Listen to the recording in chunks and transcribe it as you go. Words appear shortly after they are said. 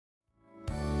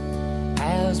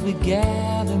As we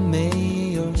gather, may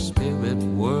your Spirit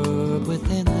work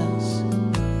within us.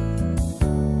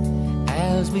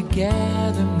 As we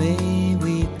gather, may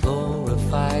we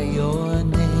glorify your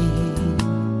name,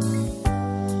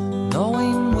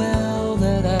 knowing well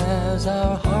that as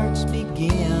our hearts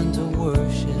begin to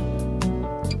worship,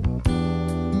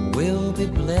 we'll be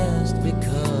blessed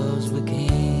because we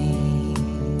came.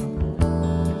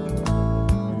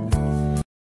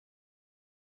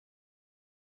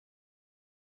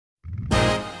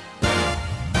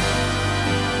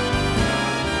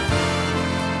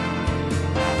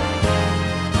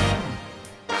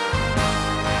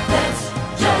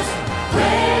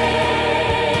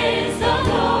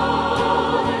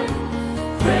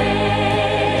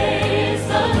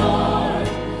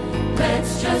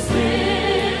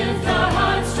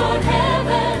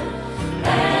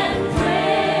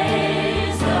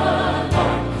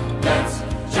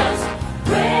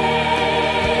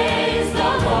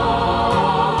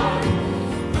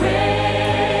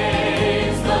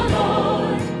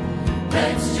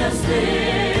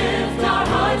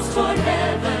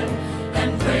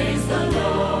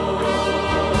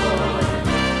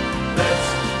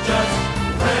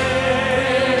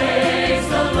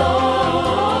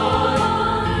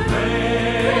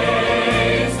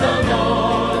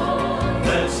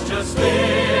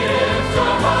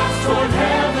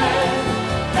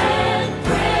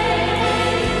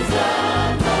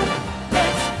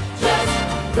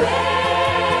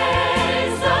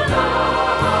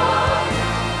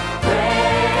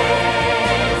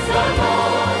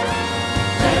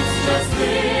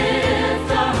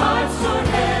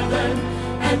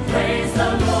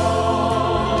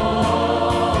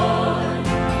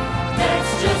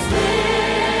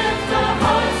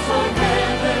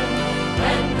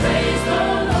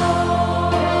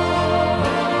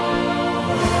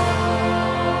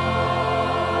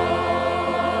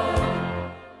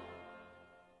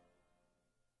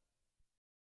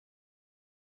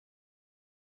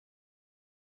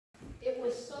 It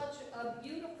was such a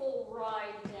beautiful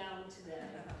ride down today.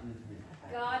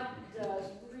 God does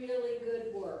really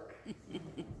good work.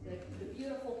 The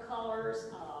beautiful colors,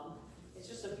 it's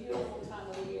just a beautiful time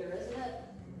of the year, isn't it?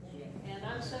 And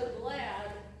I'm so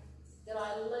glad that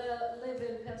I live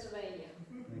in Pennsylvania.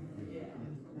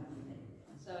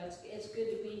 So it's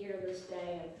good to be here this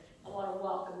day, and I want to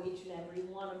welcome each and every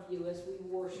one of you as we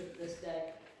worship this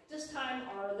day. This time,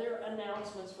 are there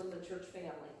announcements from the church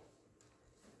family?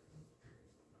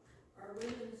 Our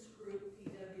women's group,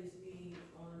 PW's meeting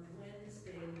on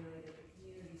Wednesday night at the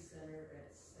community center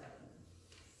at 7.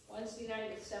 Wednesday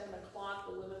night at 7 o'clock,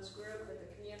 the women's group at the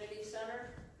community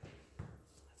center.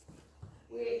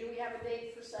 Do we have a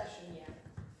date for session yet?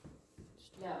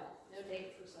 No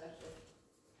date for session.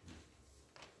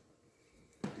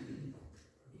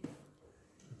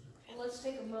 Well, let's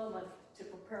take a moment to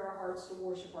prepare our hearts to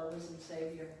worship our risen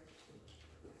Savior.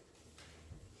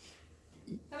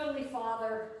 Heavenly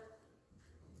Father,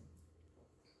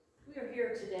 we are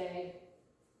here today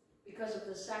because of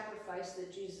the sacrifice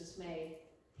that Jesus made,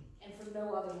 and for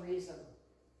no other reason.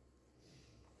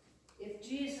 If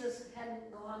Jesus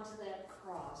hadn't gone to that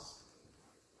cross,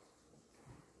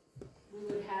 we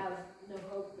would have no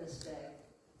hope this day.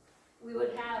 We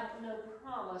would have no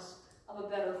promise of a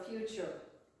better future.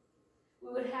 We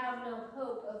would have no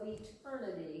hope of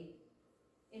eternity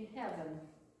in heaven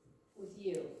with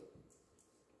you.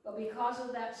 But because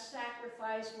of that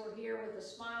sacrifice, we're here with a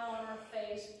smile on our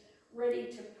face, ready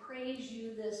to praise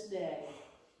you this day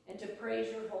and to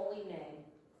praise your holy name.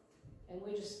 And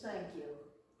we just thank you.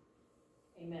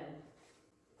 Amen.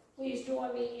 Please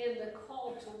join me in the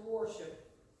call to worship.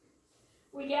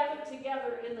 We gather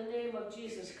together in the name of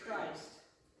Jesus Christ,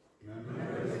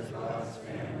 members of God's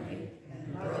family,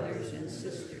 and brothers and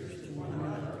sisters to one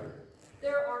another.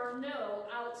 There are no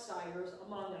outsiders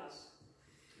among us.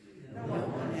 No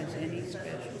one has any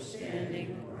special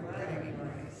standing or bragging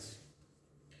rights.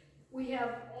 We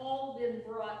have all been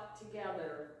brought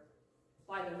together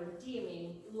by the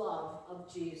redeeming love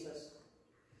of Jesus.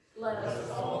 Let us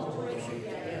all join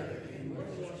together in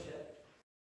worship.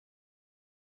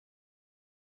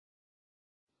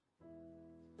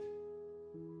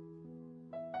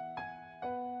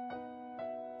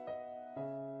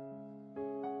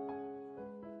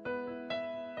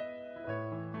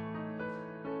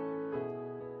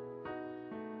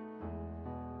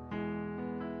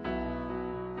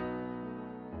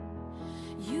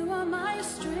 You are my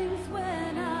strength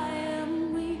when I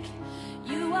am weak.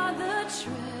 You are the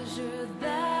treasure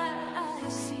that I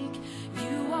seek.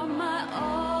 You are my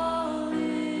all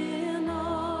in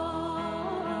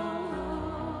all.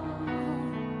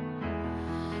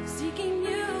 Seeking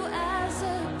you as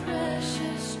a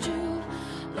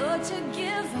to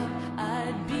give up,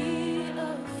 I'd be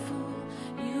a fool.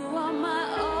 You are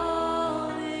my all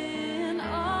in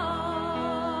all.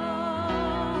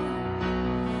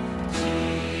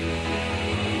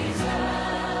 Jesus,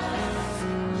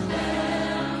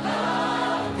 Lamb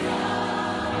of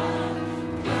God,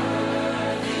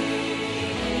 worthy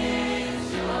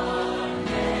is your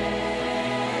name.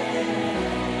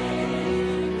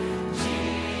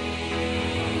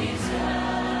 Jesus,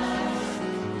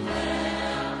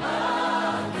 Lamb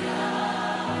of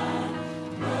God,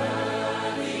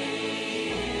 worthy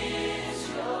is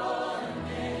your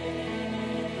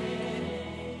name.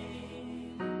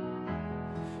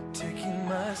 Taking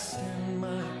my sin,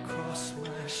 my cross,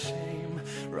 my shame,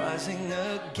 rising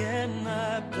again,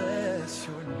 I bless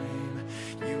your name.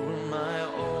 You are my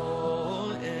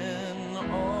all in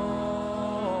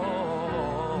all.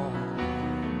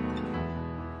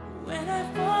 When I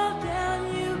fall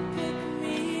down, you pick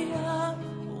me up.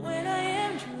 When I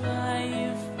am dry,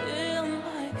 you fill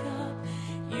my cup.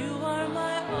 You are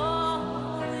my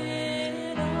all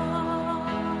in all.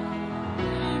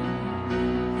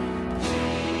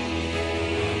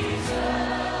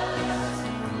 Jesus,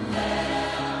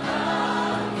 Lamb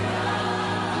of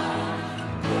God,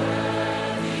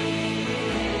 worthy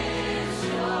is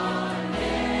your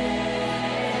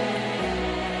name.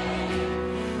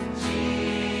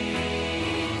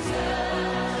 Jesus,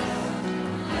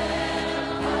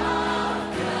 Lamb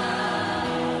of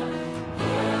God,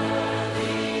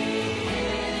 worthy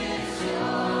is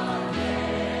your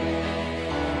name. Jesus,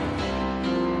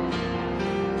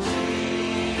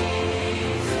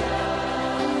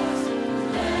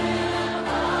 Lamb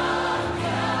of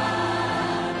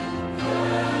God,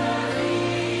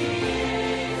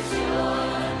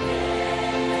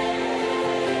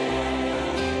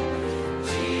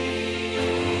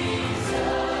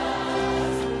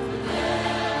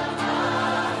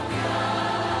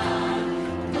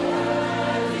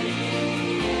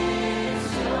 worthy is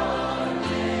your name.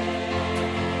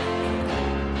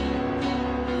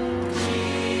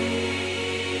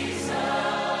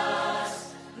 Jesus,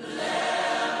 Lamb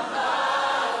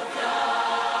of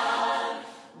God,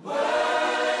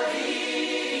 worthy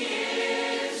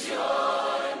is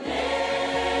your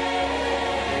name.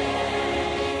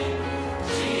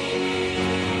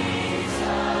 Jesus,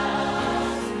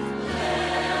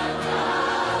 Lamb of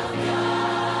God,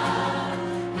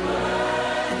 worthy is your name. Jesus, Lamb of God,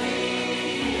 worthy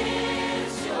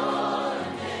is your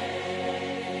name.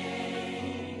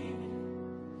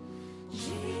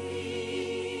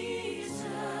 Jesus,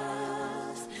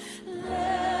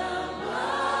 Lamb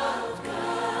of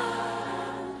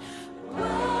God,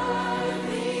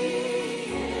 worthy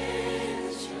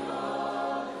is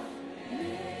your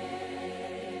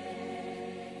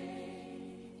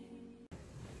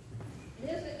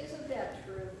Isn't that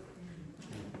true?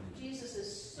 Jesus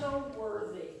is so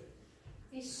worthy.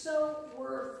 He's so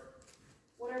worth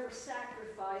whatever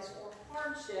sacrifice or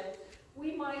hardship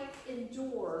we might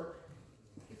endure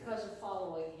because of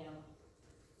following him.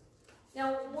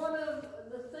 Now, one of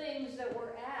the things that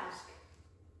we're asked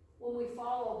when we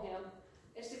follow him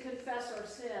is to confess our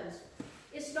sins.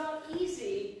 It's not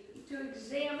easy to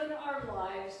examine our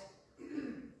lives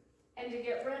and to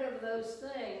get rid of those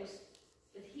things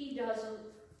that he doesn't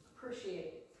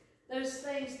appreciate. Those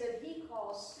things that he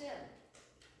calls sin.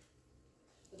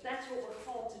 But that's what we're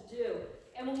called to do.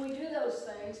 And when we do those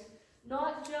things,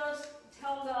 not just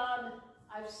tell God,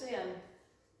 I've sinned,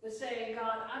 but saying,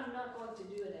 God, I'm not going to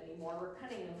do it anymore,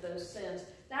 repenting of those sins.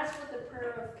 That's what the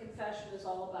prayer of confession is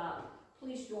all about.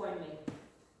 Please join me.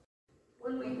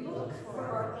 When we look for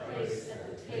our place at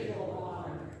the table of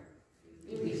honor,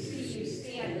 do we see you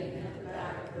standing at the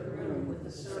back of the room with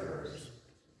the servers?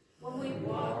 When we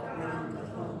walk around the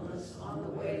homeless on the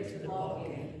way to the ball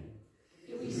game,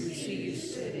 do we see you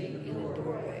sitting in the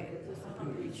doorway with the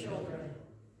hungry children?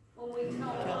 When we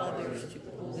tell others to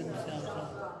pull themselves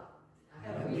up,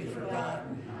 have we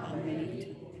forgotten how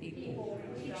many people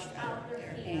reached out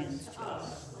their hands to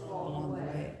us along the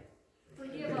way?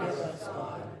 Forgive us,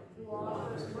 God, who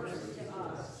offers mercy to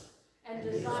us and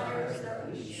desires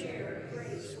that we share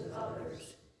grace with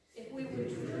others. If we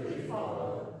would truly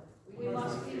follow, we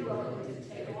must be willing to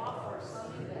take off our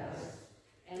Sunday best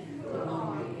and put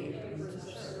on the aprons of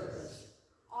service,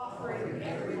 offering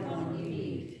everyone we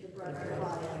need the bread of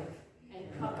life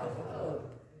and cup of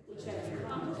hope, which has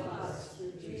come to us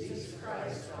through Jesus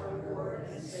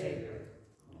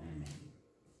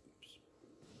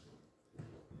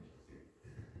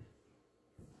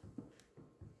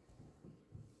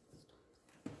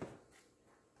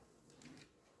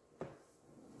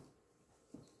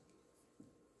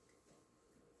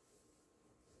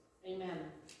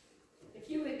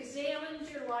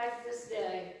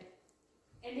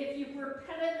And if you've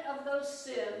repented of those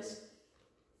sins,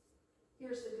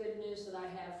 here's the good news that I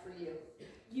have for you.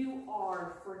 You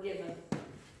are forgiven.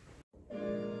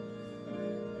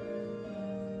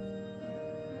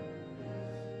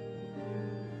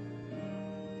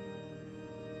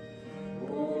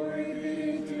 Glory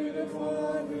be to the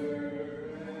Father,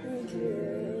 and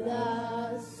to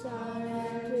the Son,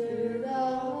 and to the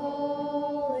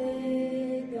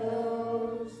Holy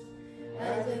Ghost,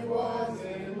 as it was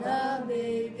in the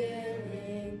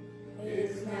beginning,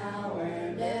 is now,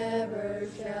 and ever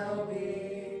shall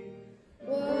be,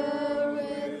 world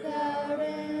without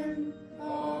end.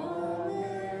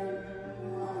 Amen.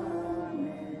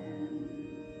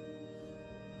 Amen.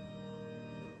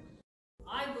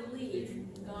 I believe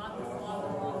God the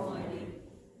Father Almighty,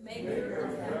 maker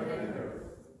of heaven and earth,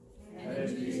 and in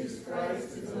Jesus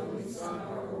Christ, his only Son,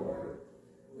 our Lord,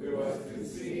 who was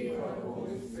conceived by the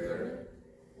Holy Spirit,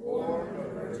 born of the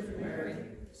Virgin Mary,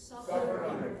 suffered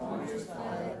under Pontius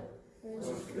Pilate,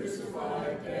 was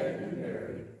crucified, dead, and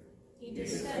buried. he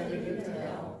descended into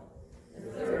hell.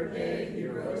 The third day he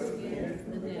rose again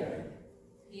from the dead.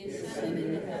 He ascended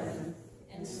into heaven,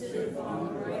 and sitteth on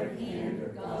the right hand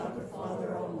of God the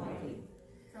Father Almighty.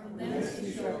 From thence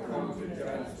He shall come to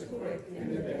judge the quick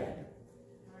and the dead.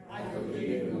 I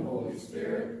believe in the Holy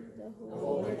Spirit, the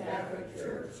Holy Catholic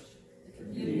Church, the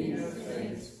communion of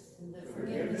saints, the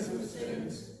forgiveness of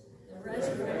sins, the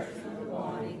resurrection of the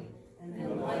body, and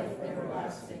the life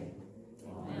everlasting.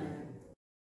 Amen.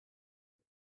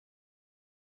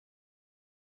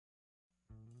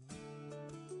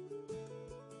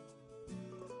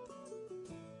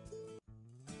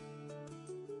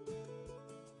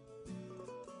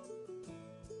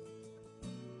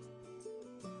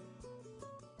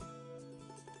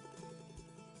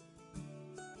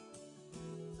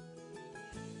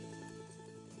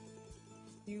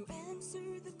 You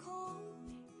answered the call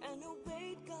and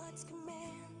obeyed God's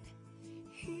command.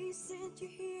 He sent you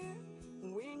here,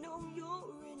 we know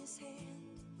you're in his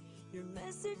hand. Your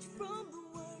message from the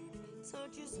word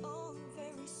touches our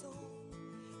very soul.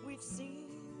 We've seen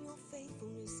your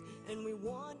faithfulness and we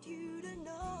want you to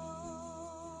know.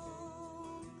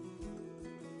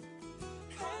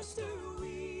 Pastor,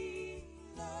 we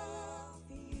love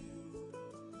you.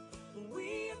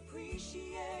 We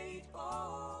appreciate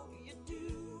all you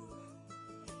do.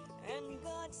 And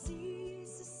God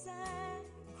sees the sacrifice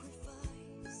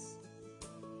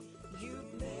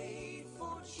you've made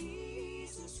for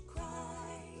Jesus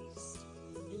Christ.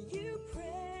 You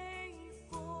pray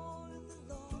for the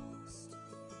lost,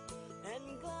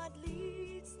 and God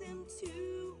leads them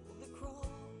to the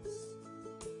cross.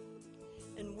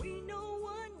 And we know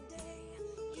one day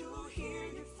you'll hear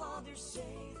your Father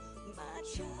say, my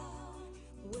child,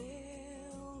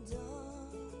 well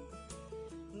done.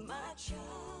 My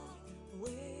child,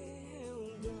 well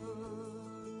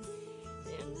done.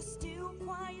 In the still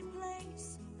quiet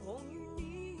place, on your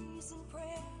knees in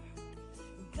prayer,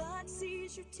 God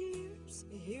sees your tears,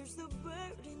 hears the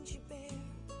burdens you bear.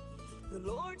 The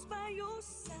Lord's by your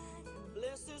side,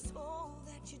 blesses all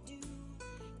that you do.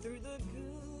 Through the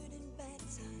good and bad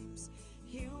times,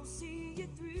 he'll see you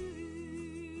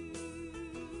through.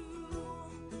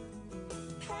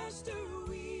 Pastor,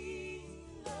 we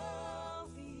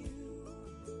love you.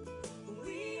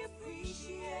 We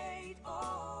appreciate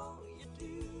all you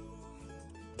do.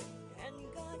 And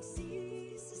God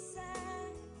sees the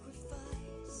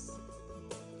sacrifice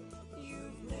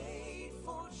you've made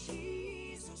for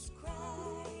Jesus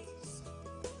Christ.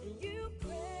 You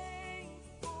pray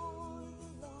for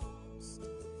the lost,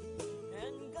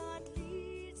 and God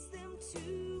leads them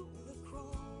to the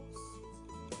cross.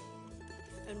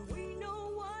 And we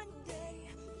know one day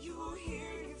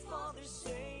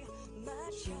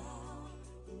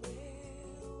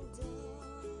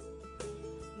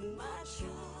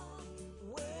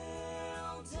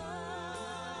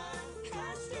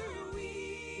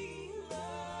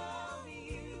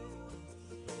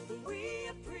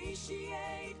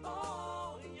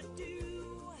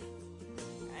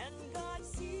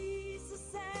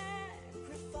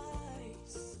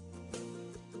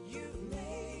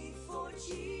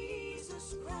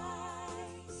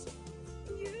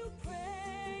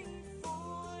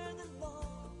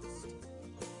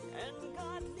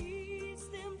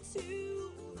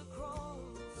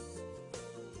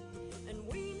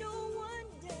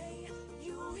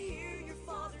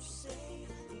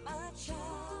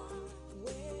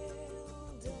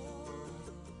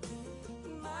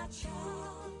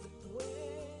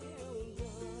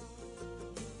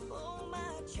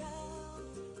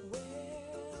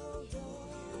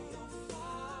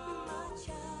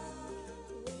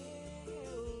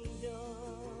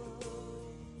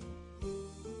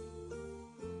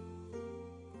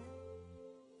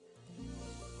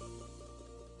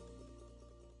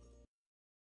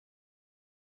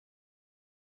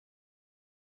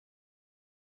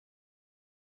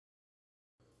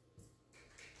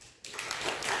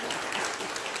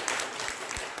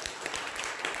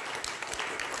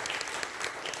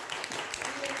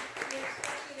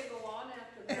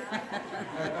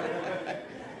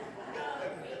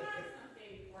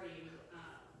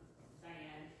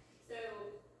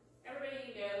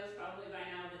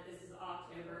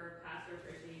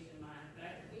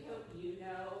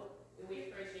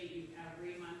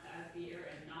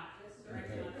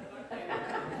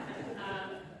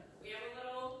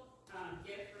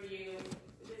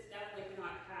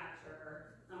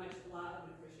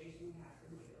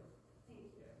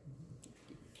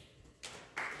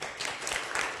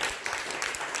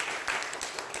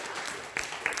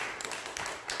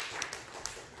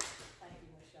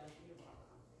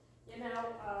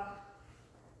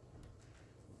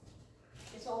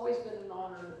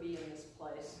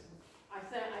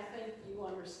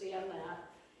understand that.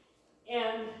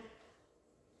 And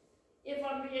if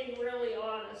I'm being really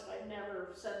honest, I've never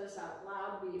said this out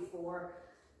loud before,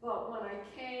 but when I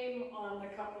came on a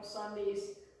couple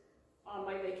Sundays on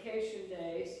my vacation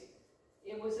days,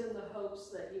 it was in the hopes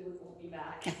that you would want me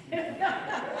back. And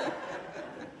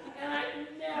I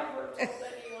never told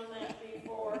anyone that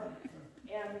before.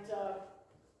 And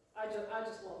I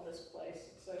just love this place.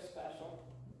 It's so special.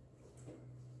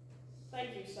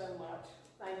 Thank you so much.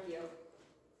 Thank you.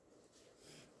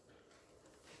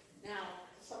 Now,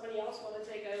 does somebody else want to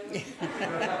take over?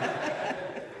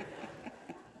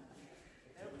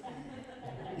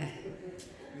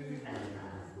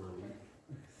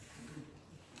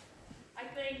 I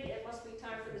think it must be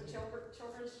time for the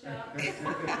children's shop.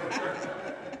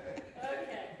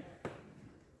 Okay.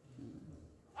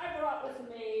 I brought with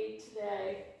me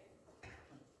today,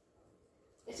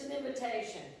 it's an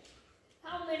invitation.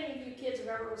 How many of you kids have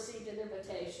ever received an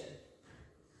invitation?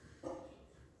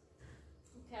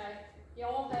 Okay, you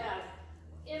all have.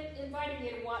 Inviting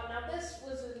you to what? Now this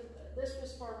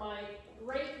was for my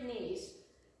great niece.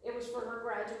 It was for her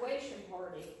graduation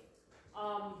party.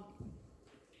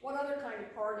 What other kind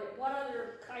of party? What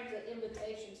other kinds of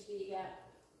invitations do you get?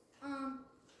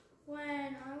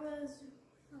 When I was,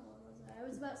 how old was I? I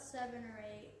was about 7 or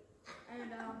 8,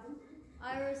 and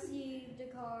I received a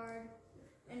card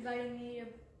inviting me to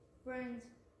Bryn's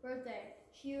birthday.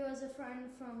 She was a friend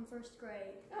from 1st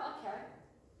grade. Oh, okay.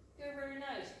 Very, very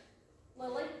nice.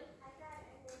 Lily? I got an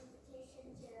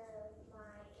invitation to my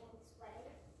aunt's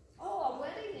wedding. Oh, a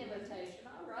wedding invitation.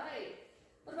 All right.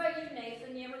 What about you,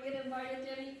 Nathan? You ever get invited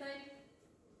to anything?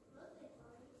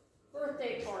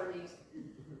 Birthday parties.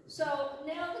 So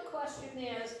now the question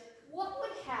is, what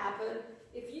would happen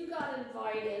if you got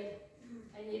invited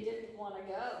and you didn't want to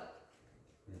go?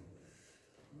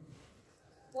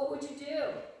 What would you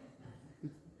do?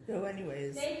 Go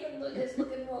anyways. Nathan is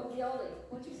looking real guilty.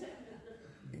 What'd you say?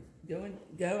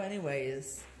 Go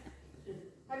anyways.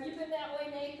 Have you been that way,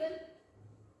 Nathan?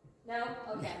 No?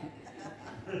 Okay.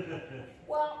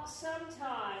 Well,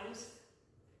 sometimes,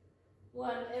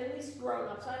 when, at least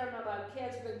grown-ups, I don't know about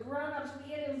kids, but grown-ups, we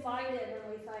get invited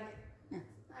and we think,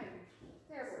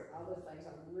 there were other things I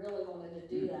really wanted to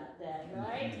do that day,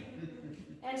 right?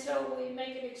 And so we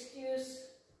make an excuse.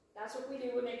 That's what we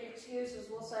do. We make excuses.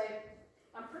 We'll say,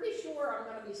 I'm pretty sure I'm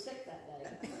going to be sick that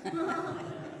day.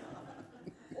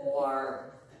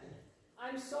 Or,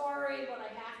 I'm sorry, but I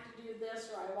have to do this,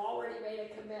 or I've already made a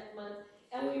commitment.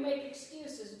 And we make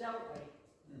excuses, don't we?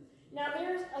 Now,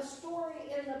 there's a story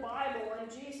in the Bible,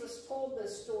 and Jesus told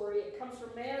this story. It comes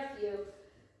from Matthew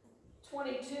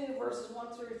 22, verses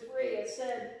 1 through 3. It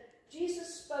said,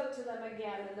 Jesus spoke to them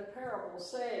again in the parable,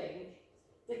 saying,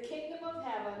 the kingdom of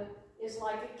heaven is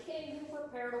like a king who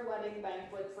prepared a wedding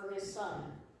banquet for his son.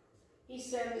 He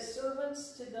sent his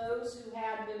servants to those who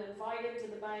had been invited to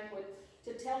the banquet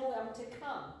to tell them to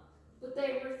come, but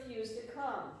they refused to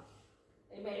come.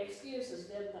 They made excuses,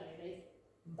 didn't they? They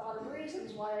thought of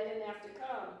reasons why they didn't have to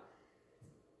come.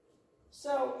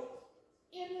 So,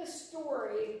 in this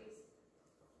story,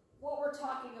 what we're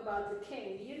talking about, the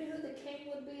king. Do you know who the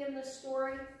king would be in this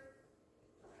story?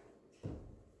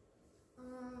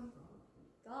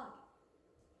 God.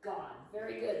 God.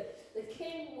 Very good. The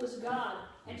king was God.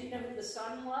 And do you know who the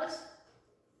son was?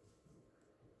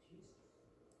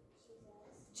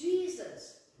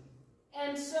 Jesus.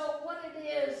 And so what it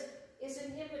is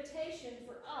an invitation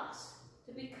for us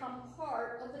to become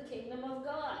part of the kingdom of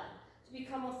God, to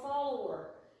become a follower.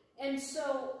 And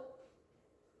so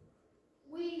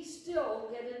we still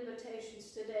get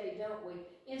invitations today, don't we?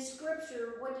 In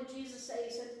Scripture, what did Jesus say?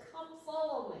 He said, come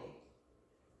follow me.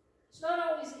 It's not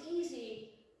always easy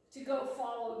to go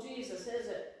follow Jesus, is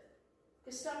it?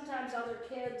 Because sometimes other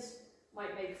kids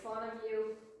might make fun of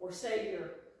you or say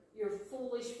you're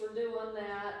foolish for doing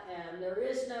that and there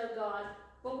is no God.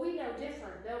 But we know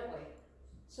different, don't we?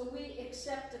 So we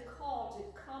accept a call to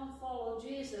come follow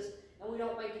Jesus, and we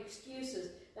don't make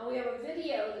excuses. Now we have a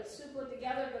video that's Sue put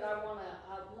together that I want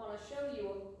to show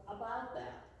you about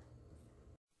that.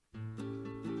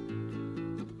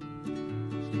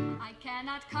 I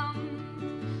cannot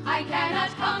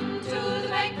come to the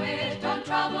banquet, don't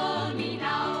trouble me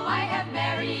now. I have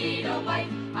married a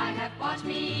wife, I have bought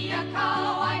me a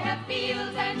cow, I have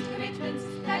fields and commitments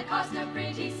that cost a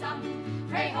pretty sum.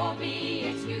 Pray hold me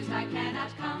excused, I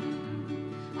cannot come.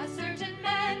 A certain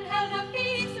man held a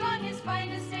feast on his fine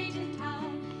estate in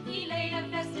town. He laid a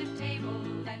festive table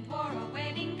and wore a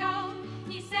wedding gown.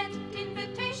 He sent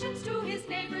invitations to his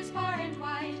neighbors far and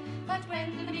wide, but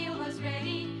when the meal was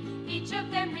ready, each of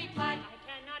them replied,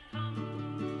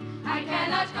 I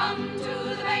cannot come to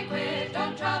the banquet,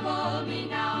 don't trouble trouble me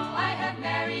now. I have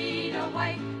married a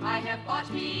wife, I have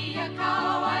bought me a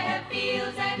cow, I have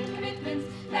fields and commitments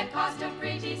that cost a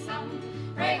pretty sum.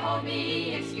 Pray hold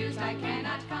me excused, I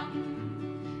cannot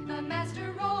come. The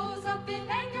master rose up in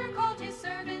anger, called his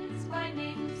servants by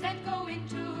name, said, go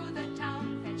into the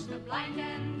town, fetch the blind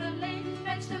and the lame,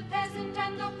 fetch the peasant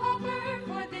and the pauper,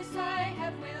 for this I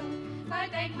have will. My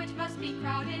banquet must be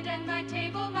crowded and my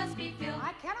table must be filled.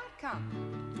 I cannot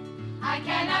come. I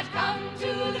cannot come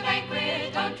to the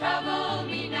banquet, don't trouble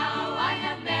me now. I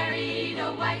have married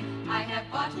a wife, I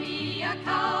have bought me a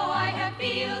cow, I have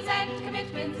fields and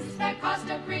commitments that cost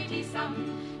a pretty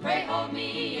sum. Pray hold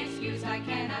me excused, I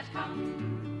cannot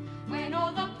come. When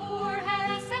all the poor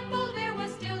had assembled, there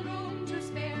was still room to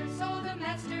spare, so the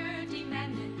master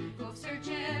demanded, go search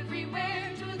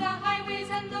everywhere, to the highways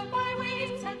and the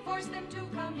byways, and force them to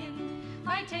come in.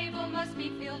 My table must be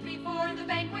filled before the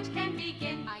banquet can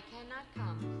begin. I cannot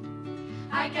come.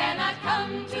 I cannot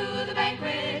come to the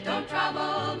banquet, don't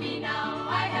trouble me now.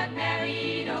 I have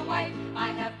married a wife, I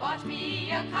have bought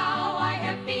me a cow, I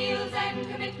have fields and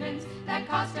commitments that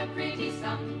cost a pretty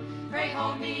sum. Pray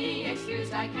hold me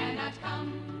excused, I cannot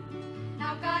come.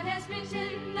 Now God has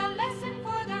written a lesson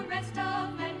for the rest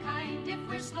of mankind. If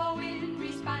we're slow in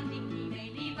responding, He may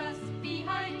leave us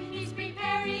behind. He's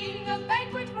preparing a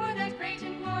banquet for that great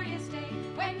and glorious day.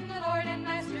 When the Lord and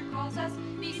Master calls us,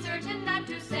 be certain not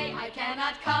to say, I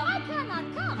cannot come. I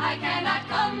cannot come. I cannot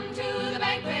come to the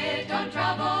banquet, don't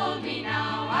trouble me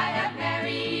now. I have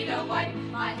married a wife,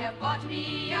 I have bought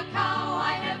me a cow,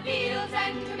 I have fields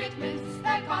and commitments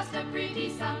that cost a pretty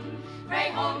sum. Pray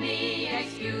hold me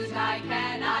excused, I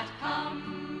cannot come.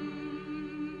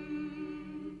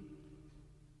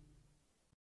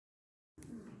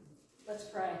 Let's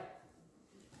pray.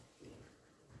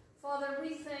 Father, we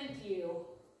thank you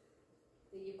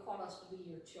that you called us to be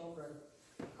your children.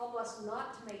 Help us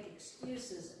not to make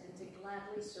excuses and to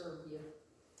gladly serve you.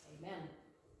 Amen.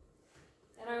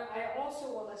 And I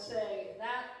also want to say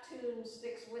that tune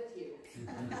sticks with you.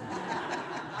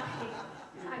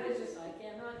 I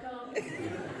cannot come. I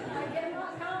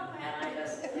cannot come. And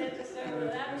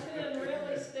that tune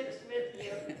really sticks with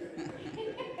you.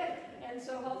 And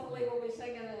so hopefully we'll be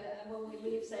singing it, and when we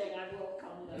leave saying, I will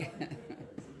come though.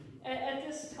 At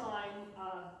this time,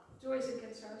 joys and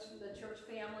concerns for the church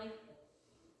family.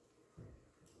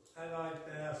 I'd like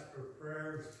to ask for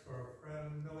prayers for a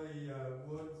friend, Millie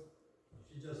Woods.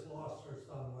 She just lost her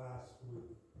son last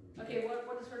week. Okay,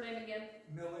 what is her name again?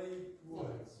 Millie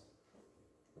Woods.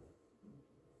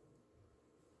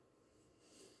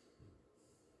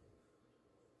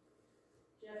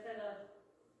 Jeff had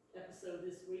a episode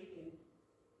this week, and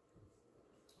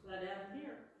glad to have him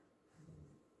here.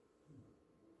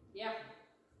 Yeah.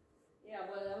 Yeah,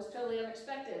 well, that was totally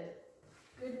unexpected.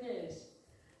 Good news.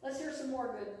 Let's hear some more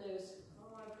good news.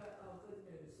 Oh, I've got good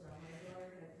news. My daughter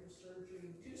had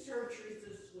two surgeries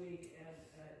this week, and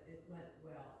it went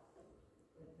well.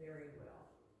 Went very well.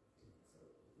 So,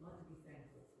 a lot to be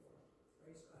thankful for.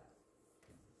 Praise God.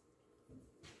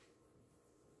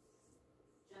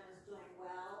 Jenna's doing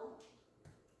well.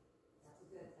 That's a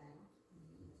good thing.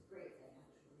 It's a great thing,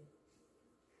 actually.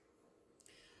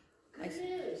 Good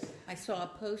news. I saw a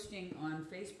posting on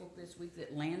Facebook this week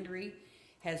that Landry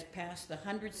has passed the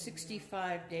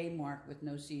 165-day mark with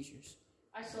no seizures.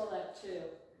 I saw that too.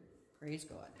 Praise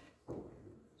God.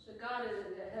 So God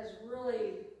has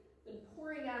really been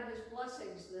pouring out his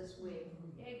blessings this week.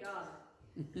 Yay, God.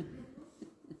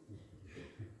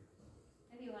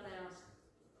 Anyone else?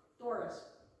 Doris.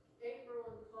 April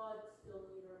and Todd still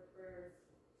need our prayers.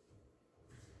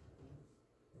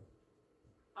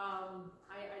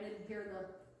 I didn't hear the...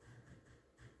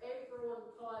 April and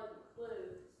Todd and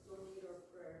Clue still need our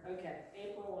prayer. Okay,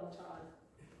 April and Todd.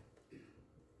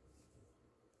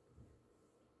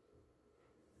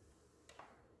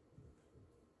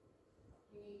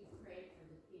 We need to pray for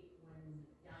the people in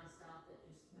down south that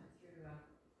just went through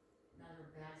another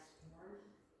bad storm.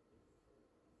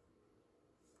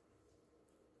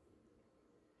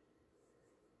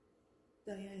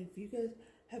 Diane, if you guys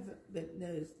haven't been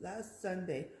noticed, last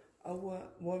Sunday I wore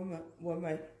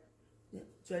my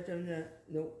children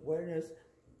awareness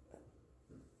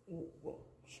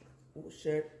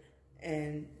shirt,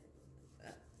 and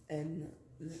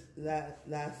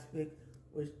last week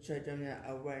was Children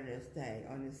Awareness Day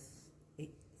on the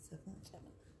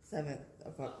 7th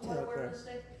of October. What awareness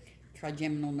day?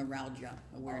 Trigeminal Neuralgia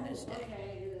Awareness Day.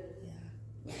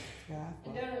 Okay. Yeah.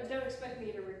 And don't expect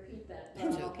me to repeat that.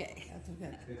 That's okay. That's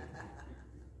okay.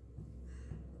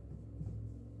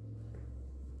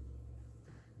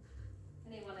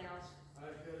 Anyone else?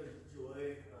 I've got a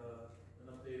joy, an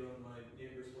update on my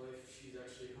neighbor's wife. She's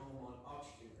actually home on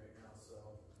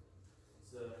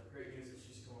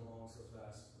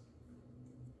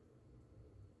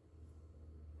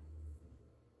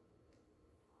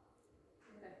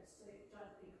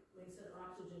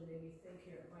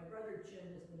Jen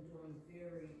has been doing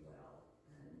very well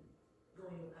and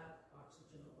going without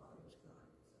oxygen a lot of the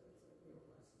time, so it's a real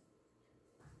blessing.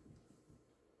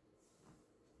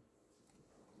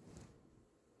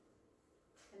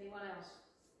 Anyone else?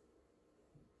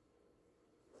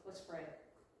 Let's pray.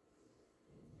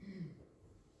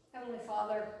 Heavenly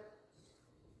Father,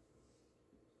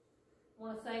 I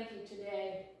want to thank you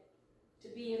today to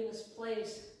be in this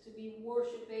place, to be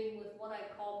worshiping with what I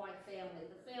call my family,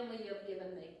 the family you have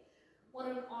given me. What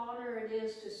an honor it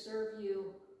is to serve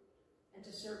you and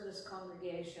to serve this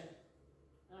congregation.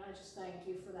 And I just thank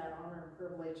you for that honor and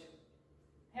privilege.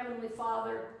 Heavenly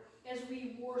Father, as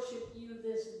we worship you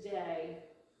this day,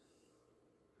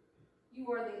 you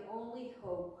are the only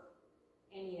hope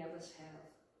any of us have.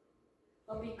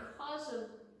 But because of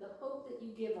the hope that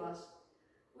you give us,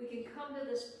 we can come to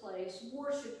this place,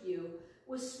 worship you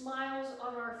with smiles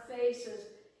on our faces,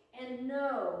 and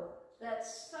know that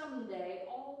someday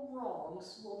all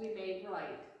wrongs will be made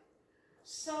right.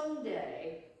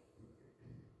 Someday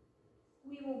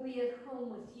we will be at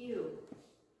home with you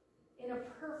in a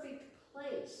perfect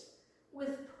place with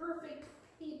perfect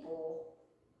people.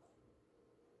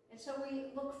 And so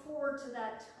we look forward to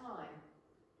that time.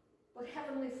 But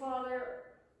Heavenly Father,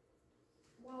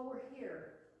 while we're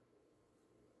here,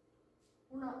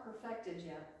 we're not perfected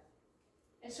yet.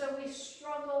 And so we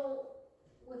struggle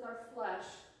with our flesh.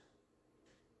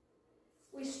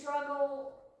 We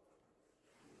struggle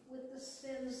with the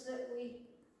sins that we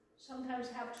sometimes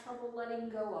have trouble letting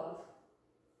go of.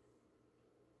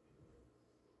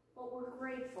 But we're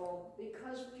grateful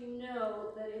because we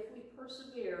know that if we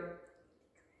persevere,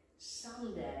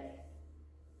 someday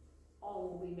all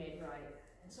will be made right.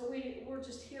 And so we're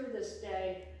just here this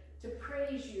day to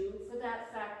praise you for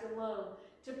that fact alone,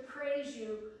 to praise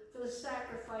you for the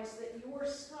sacrifice that your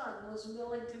Son was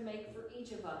willing to make for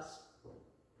each of us,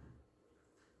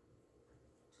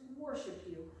 to worship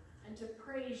you and to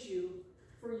praise you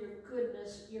for your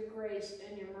goodness, your grace,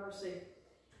 and your mercy.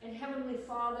 And Heavenly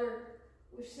Father,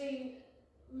 we've seen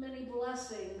many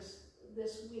blessings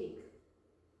this week,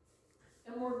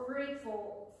 and we're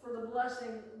grateful for the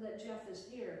blessing that Jeff is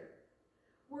here.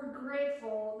 We're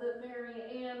grateful that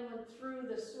Mary Ann went through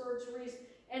the surgeries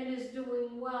and is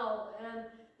doing well, and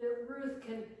that Ruth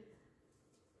can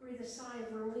breathe a sigh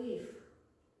of relief.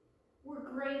 We're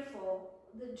grateful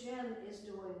that Jen is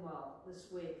doing well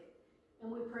this week,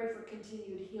 and we pray for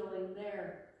continued healing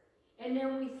there. And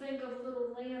then we think of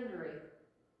little Landry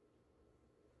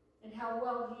and how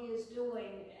well he is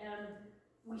doing, and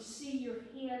we see your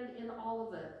hand in all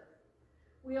of it.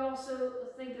 We also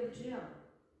think of Jim,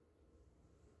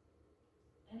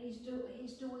 and he's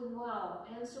doing well.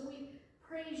 And so we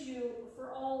praise you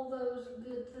for all those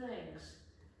good things.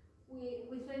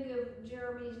 We think of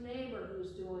Jeremy's neighbor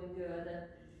who's doing good,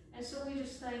 and so we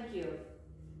just thank you.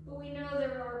 But we know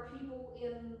there are people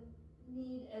in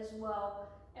need as well,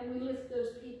 and we lift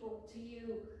those people to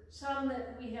you, some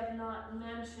that we have not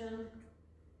mentioned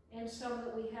and some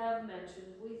that we have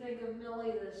mentioned. We think of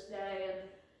Millie this day, and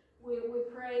we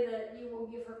pray that you will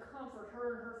give her comfort,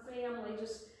 her and her family,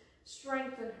 just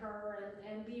strengthen her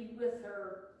and be with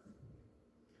her.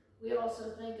 We also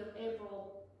think of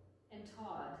April and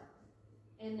Todd,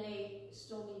 and they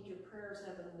still need your prayers,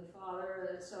 Heavenly Father,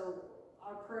 and so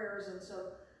our prayers, and so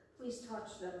please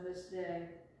touch them this day.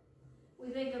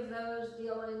 We think of those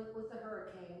dealing with the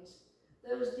hurricanes,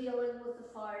 those dealing with the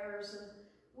fires, and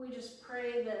we just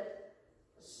pray that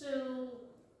soon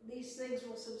these things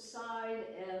will subside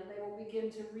and they will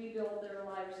begin to rebuild their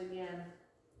lives again.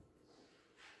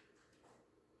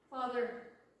 Father,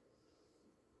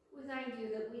 we thank you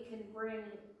that we can bring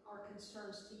our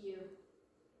concerns to you.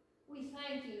 We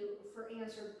thank you for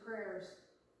answered prayers.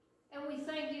 And we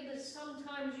thank you that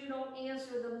sometimes you don't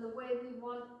answer them the way we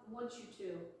want you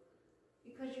to,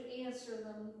 because you answer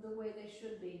them the way they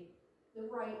should be, the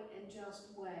right and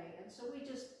just way. And so we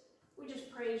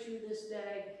just praise you this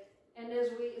day. And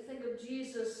as we think of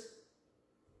Jesus,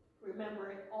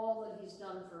 remembering all that he's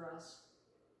done for us,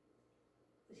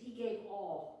 that he gave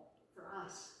all for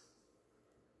us,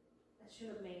 that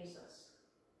should amaze us.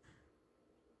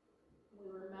 We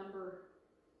remember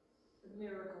the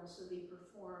miracles that he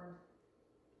performed,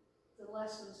 the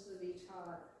lessons that he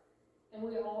taught, and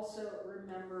we also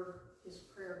remember his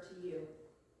prayer to you.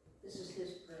 This is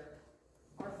his prayer.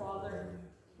 Our Father,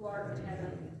 who art in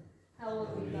heaven,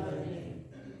 hallowed be thy name.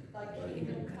 Thy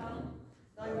kingdom come,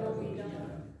 thy will be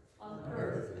done, on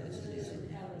earth as it is in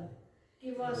heaven.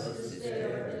 Give us this day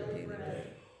our daily bread,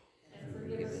 and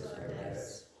forgive us our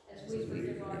debts, as we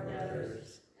forgive our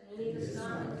debtors. And lead us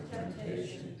not into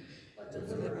temptation, but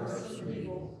deliver us from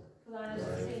evil. For thine is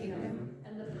the kingdom,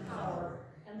 and the power,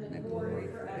 and the glory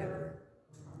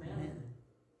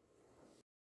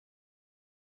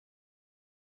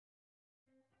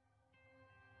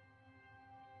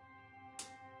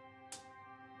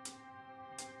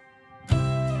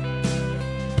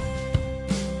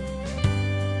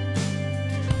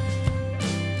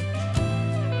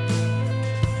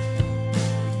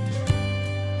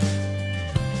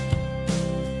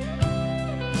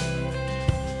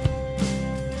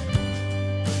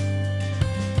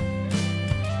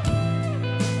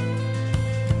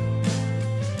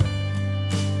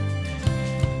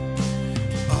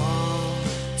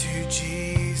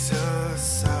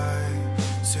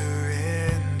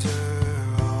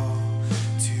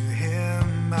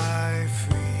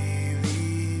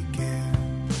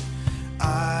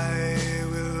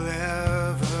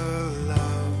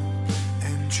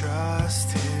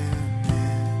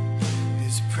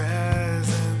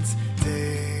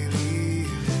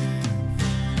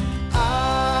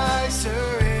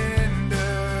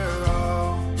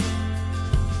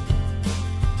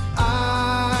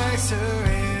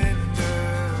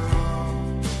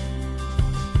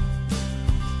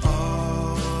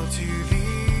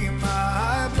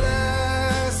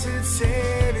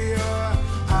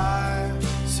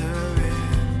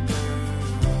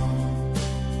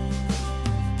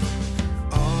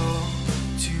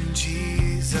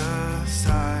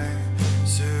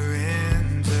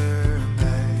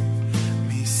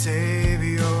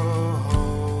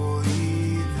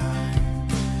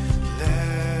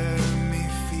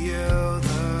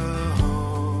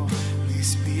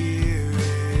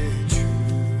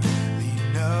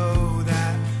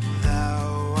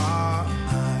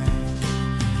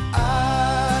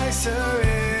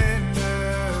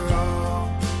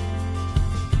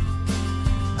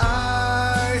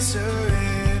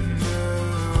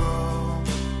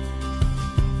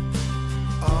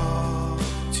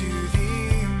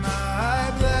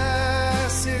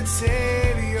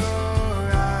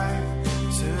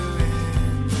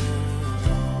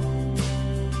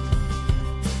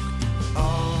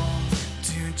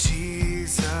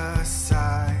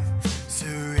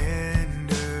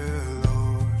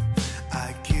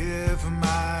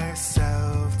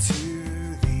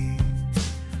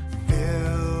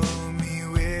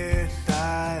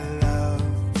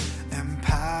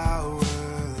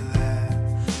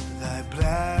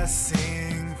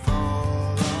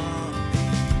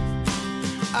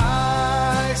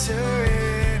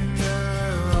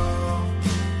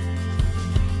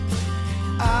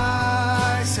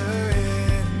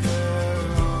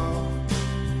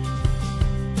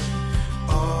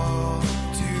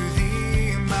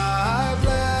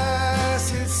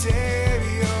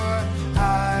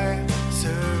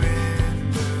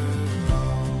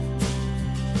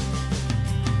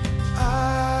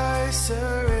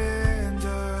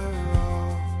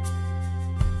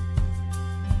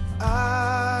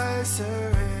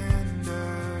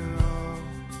surrender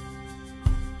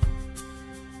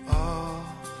all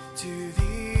to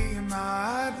thee,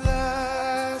 my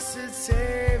blessed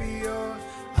Savior.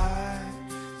 I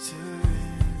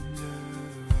surrender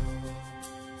all.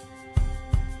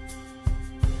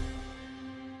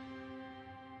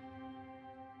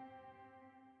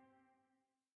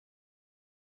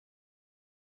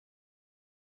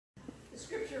 The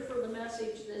scripture for the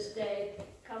message this day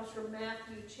comes from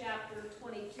Matthew chapter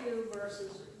 22,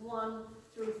 verses 1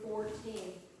 through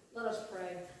 14. Let us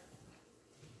pray.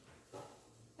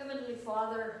 Heavenly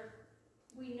Father,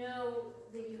 we know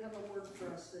that you have a word for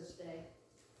us this day.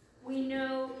 We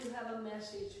know you have a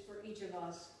message for each of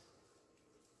us.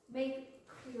 Make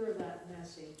clear that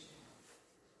message.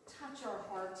 Touch our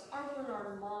hearts, open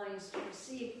our minds to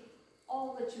receive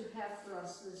all that you have for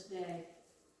us this day.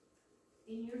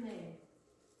 In your name,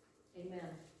 amen.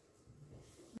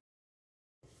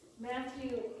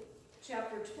 Matthew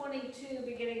chapter 22,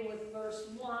 beginning with verse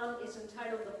 1, is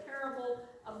entitled The Parable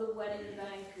of the Wedding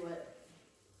Banquet.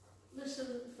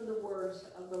 Listen for the words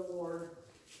of the Lord.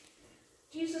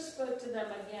 Jesus spoke to them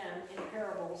again in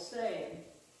parables, saying,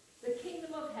 "The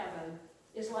kingdom of heaven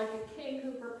is like a king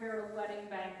who prepared a wedding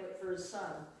banquet for his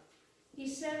son. He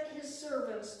sent his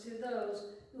servants to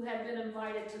those who had been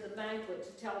invited to the banquet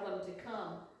to tell them to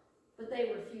come, but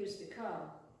they refused to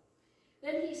come.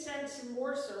 Then he sent some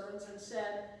more servants and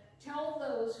said, 'Tell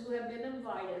those who have been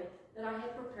invited that I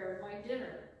have prepared my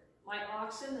dinner. My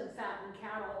oxen and fattened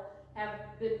cattle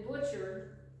have been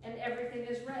butchered, and everything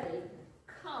is ready.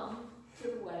 Come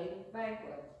to the wedding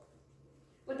banquet.'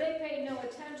 But they paid no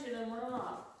attention and went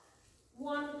off,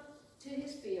 one to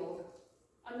his field,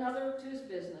 another to his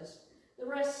business. The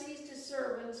rest seized his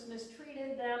servants,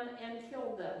 mistreated them, and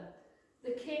killed them.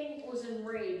 The king was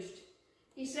enraged.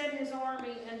 He sent his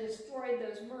army and destroyed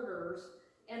those murderers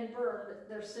and burned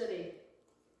their city.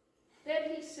 Then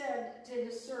he said to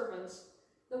his servants,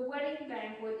 'The wedding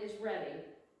banquet is ready,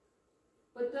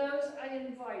 but those I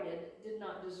invited did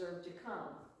not deserve to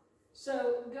come.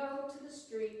 So go to the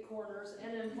street corners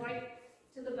and invite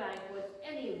to the banquet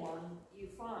anyone you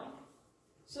find.'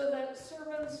 So the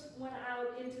servants went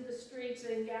out into the streets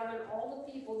and gathered all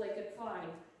the people they could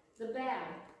find, the bad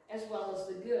as well as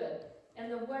the good, and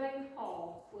the wedding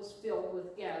hall was filled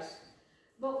with guests.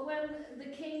 But when the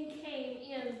king came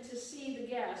in to see the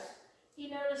guests, he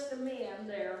noticed a man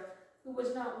there who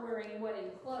was not wearing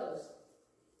wedding clothes.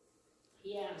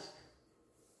 He asked,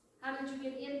 'How did you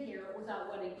get in here without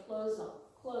wedding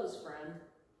clothes, friend?'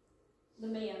 The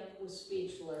man was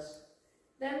speechless.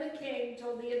 Then the king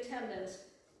told the attendants,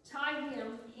 'Tie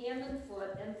him hand and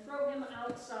foot and throw him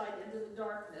outside into the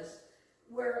darkness,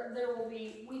 where there will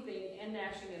be weeping and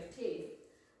gnashing of teeth.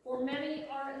 For many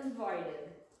are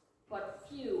invited, but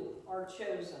few are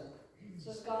chosen.'"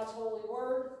 This is God's holy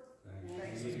word.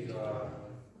 Thanks be to God.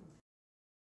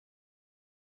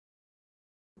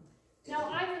 Now,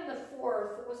 Ivan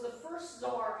IV was the first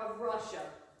Tsar of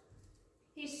Russia.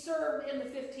 He served in the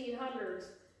 1500s.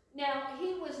 Now,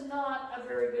 he was not a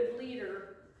very good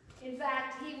leader. In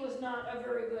fact, he was not a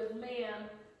very good man.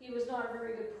 He was not a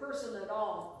very good person at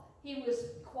all. He was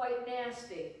quite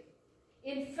nasty.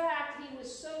 In fact, he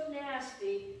was so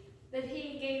nasty that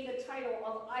he gave the title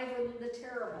of Ivan the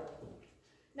Terrible.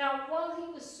 Now, while he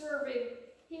was serving,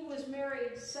 he was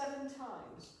married 7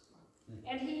 times.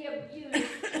 And he abused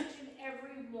each and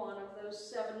every one of those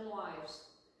 7 wives.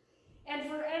 And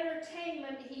for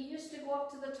entertainment, he used to go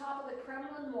up to the top of the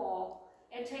Kremlin wall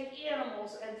and take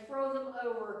animals and throw them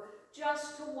over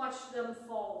just to watch them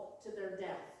fall to their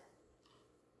death.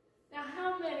 Now,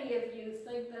 how many of you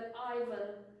think that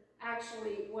Ivan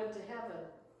actually went to heaven?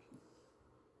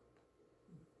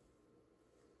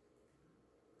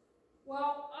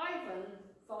 Well, Ivan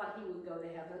thought he would go to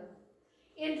heaven.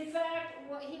 In fact,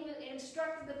 he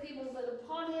instructed the people that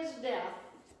upon his death,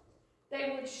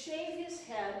 they would shave his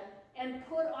head and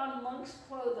put on monk's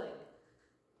clothing.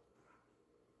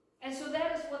 And so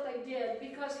that is what they did,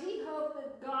 because he hoped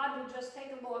that God would just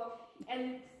take a look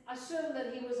and assume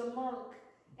that he was a monk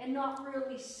and not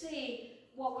really see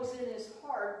what was in his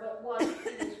heart, but what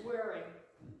he was wearing.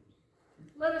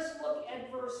 Let us look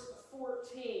at verse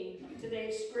 14 of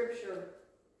today's scripture.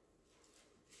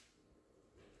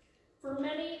 "For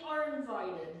many are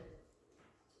invited,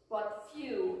 but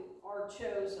few are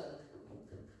chosen."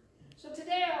 So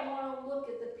today I want to look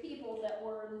at the people that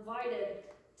were invited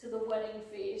to the wedding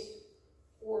feast,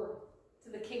 or to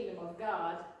the kingdom of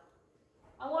God.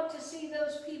 I want to see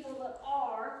those people that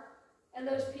are, and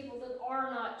those people that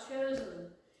are not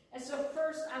chosen. And so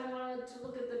first I wanted to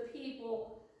look at the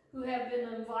people who have been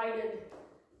invited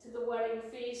to the wedding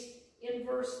feast in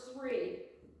verse 3.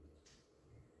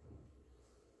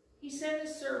 sent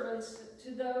his servants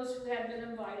to those who had been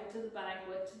invited to the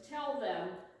banquet to tell them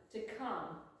to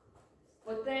come,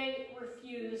 but they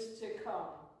refused to come.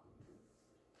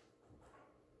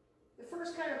 The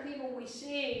first kind of people we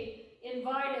see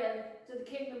invited to the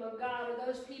kingdom of God are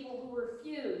those people who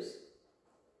refuse.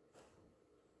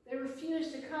 They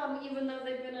refuse to come even though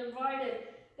they've been invited.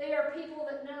 They are people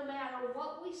that no matter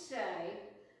what we say,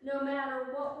 no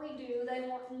matter what we do, they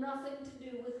want nothing to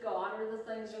do with God or the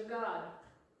things of God.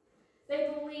 They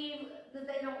believe that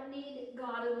they don't need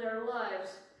God in their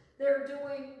lives. They're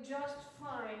doing just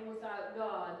fine without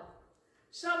God.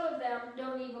 Some of them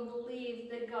don't even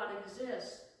believe that God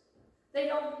exists. They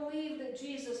don't believe that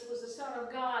Jesus was the Son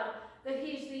of God, that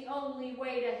he's the only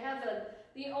way to heaven,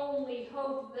 the only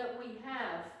hope that we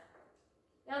have.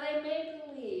 Now, they may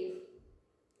believe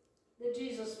that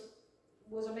Jesus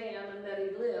was a man and that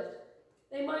he lived.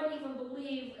 They might even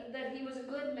believe that he was a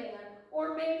good man,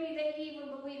 or maybe they even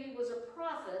believe he was a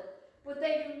prophet, but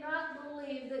they do not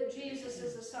believe that Jesus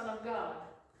is the Son of God,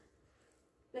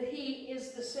 that he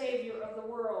is the Savior of the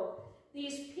world.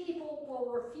 These people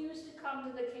will refuse to come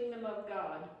to the kingdom of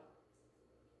God,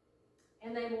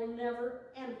 and they will never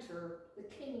enter the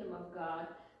kingdom of God.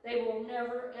 They will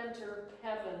never enter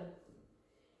heaven.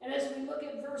 And as we look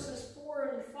at verses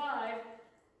 4 and 5,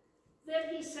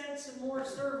 then he sent some more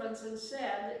servants and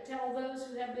said, tell those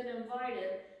who have been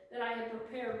invited that I have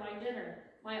prepared my dinner.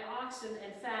 My oxen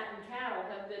and fattened cattle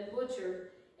have been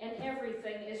butchered, and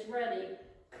everything is ready.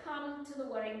 Come to the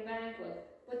wedding banquet.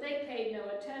 But they paid no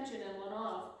attention and went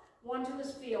off, one to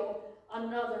his field,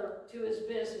 another to his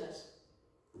business.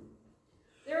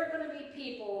 There are going to be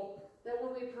people that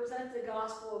when we present the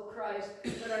gospel of Christ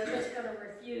that are just going to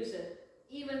refuse it,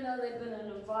 even though they've been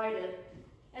invited.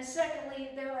 And secondly,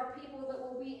 there are people that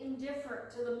will be indifferent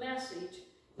to the message,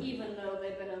 even though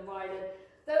they've been invited.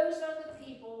 Those are the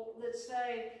people that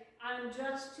say, I'm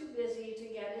just too busy to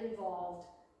get involved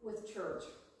with church.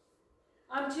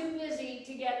 I'm too busy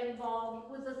to get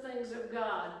involved with the things of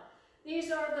God.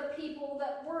 These are the people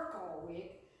that work all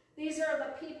week. These are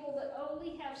the people that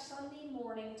only have Sunday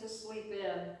morning to sleep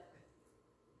in.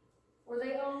 Or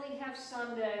they only have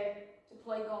Sunday to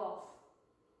play golf.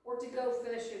 Or to go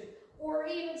fishing. Or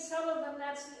even some of them,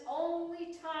 that's the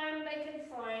only time they can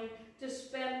find to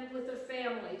spend with their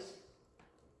families.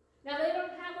 Now, they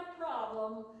don't have a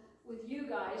problem with you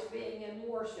guys being in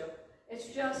worship. It's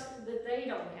just that they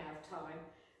don't have time.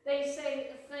 They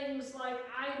say things like,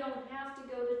 I don't have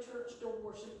to go to church to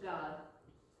worship God.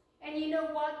 And you know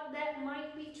what? That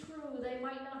might be true. They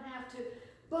might not have to.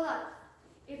 But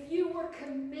if you were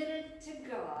committed to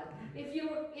God,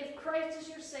 if Christ is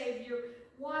your Savior,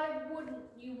 why wouldn't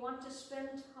you want to spend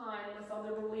time with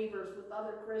other believers, with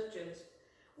other Christians?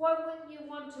 Why wouldn't you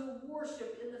want to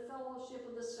worship in the fellowship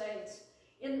of the saints,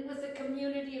 with the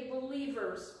community of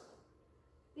believers?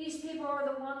 These people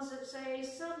are the ones that say,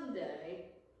 someday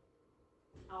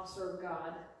I'll serve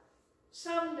God.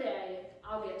 Someday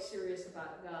I'll get serious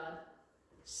about God.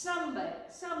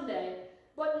 Someday,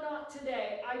 but not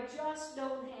today. I just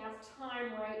don't have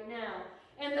time right now.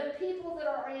 And the people that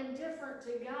are indifferent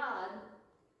to God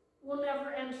will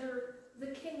never enter the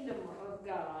kingdom of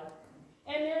God.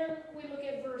 And then we look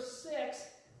at verse 6.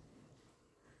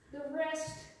 The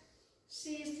rest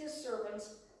seized his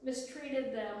servants,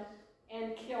 mistreated them,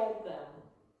 and killed them.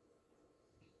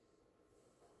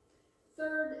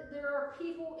 Third, there are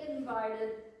people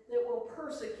invited that will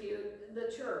persecute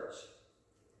the church.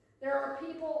 There are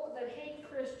people that hate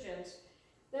Christians.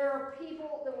 There are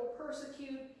people that will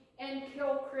persecute and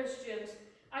kill Christians.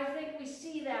 I think we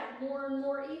see that more and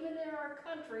more. Even in our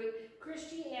country,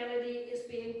 Christianity is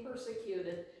being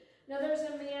persecuted. Now, there's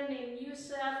a man named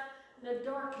Yusuf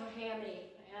Nadarkhani,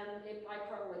 and I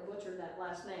probably butchered that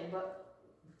last name, but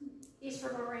he's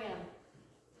from Iran.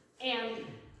 And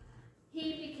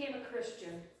he became a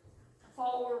Christian, a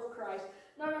follower of Christ.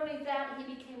 Not only that,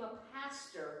 he became a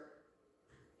pastor.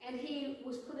 And he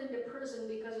was put into prison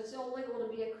because it's illegal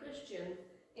to be a Christian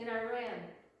in Iran.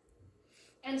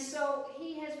 And so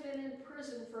he has been in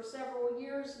prison for several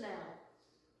years now.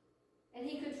 And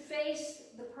he could face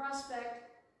the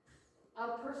prospect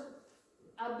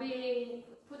of being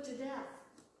put to death.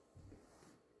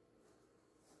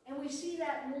 And we see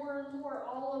that more and more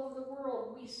all over the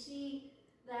world. We see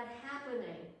that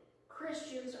happening.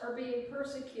 Christians are being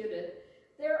persecuted.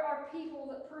 There are people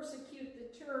that persecute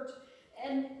the church,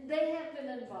 and they have been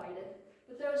invited,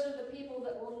 but those are the people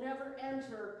that will never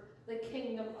enter the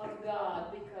kingdom of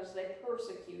God because they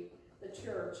persecute the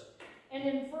church. And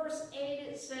in verse 8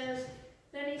 it says,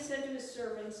 then he said to his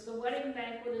servants, the wedding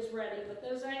banquet is ready, but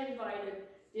those I invited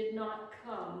did not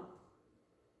come.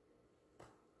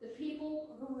 The people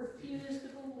who refuse to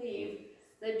believe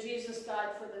that Jesus died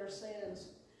for their sins.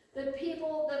 The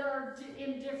people that are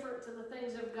indifferent to the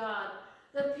things of God.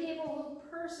 The people who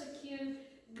persecute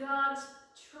God's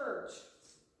church.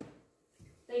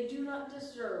 They do not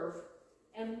deserve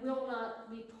and will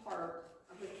not be part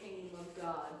of the kingdom of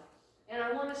God. And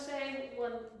I want to say,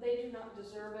 when they do not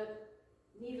deserve it,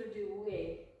 neither do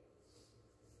we.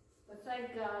 But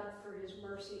thank God for his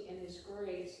mercy and his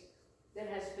grace that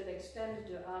has been extended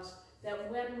to us,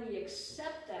 that when we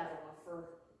accept that offer,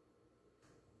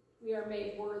 we are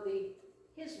made worthy,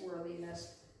 his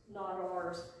worthiness, not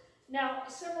ours. Now,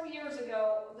 several years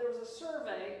ago, there was a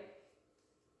survey,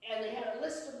 and they had a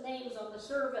list of names on the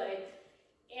survey,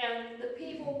 and the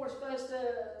people were supposed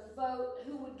to vote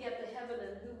who would get to heaven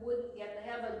and who wouldn't get to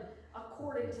heaven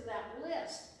according to that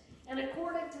list. And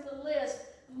according to the list,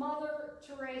 Mother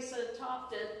Teresa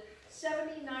topped it.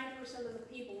 79% of the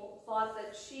people thought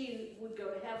that she would go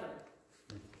to heaven.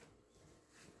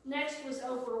 Next was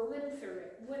Oprah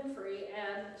Winfrey,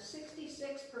 and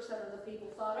 66% of the people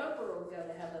thought Oprah would go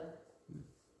to heaven.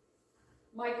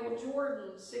 Michael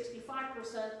Jordan,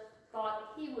 65%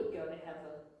 thought he would go to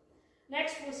heaven.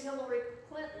 Next was Hillary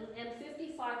Clinton, and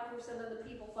 55% of the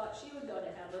people thought she would go to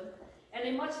heaven. And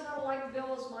they must not like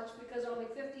Bill as much because only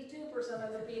 52%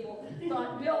 of the people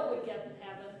thought Bill would get to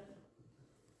heaven.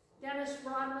 Dennis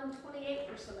Rodman,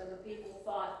 28% of the people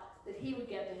thought that he would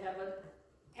get to heaven.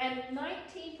 And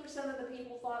 19% of the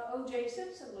people thought O.J.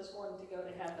 Simpson was going to go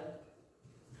to heaven.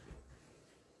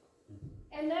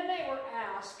 And then they were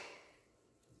asked,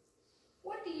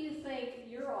 what do you think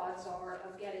your odds are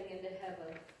of getting into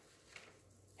heaven?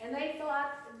 And they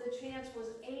thought the chance was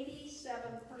 87%.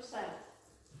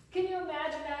 Can you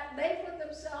imagine that? They put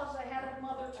themselves ahead of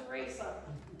Mother Teresa.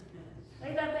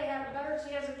 They thought they had a better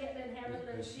chance of getting in heaven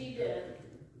than she did.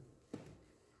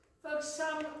 Folks,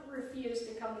 some refused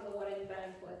to come to the wedding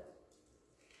banquet.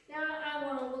 Now, I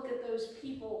want to look at those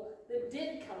people that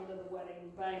did come to the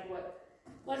wedding banquet.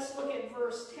 Let's look at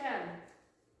verse 10.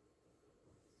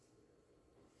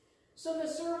 So the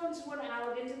servants went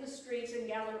out into the streets and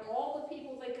gathered all the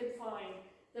people they could find,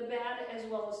 the bad as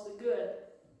well as the good.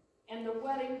 And the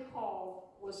wedding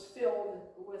hall was filled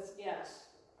with guests.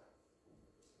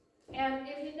 And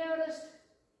if you noticed,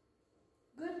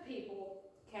 good people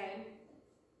came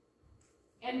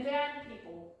and bad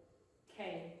people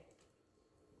came.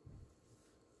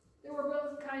 There were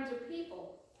both kinds of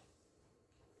people.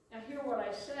 Now hear what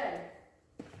I say.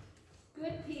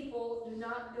 Good people do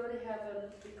not go to heaven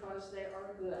because they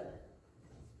are good.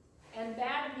 And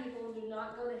bad people do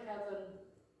not go to heaven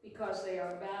because they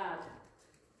are bad.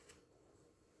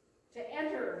 To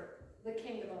enter the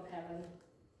kingdom of heaven,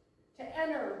 to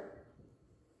enter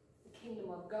the kingdom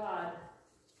of God,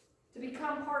 to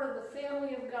become part of the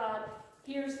family of God,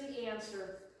 here's the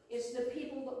answer. It's the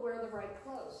people that wear the right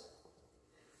clothes.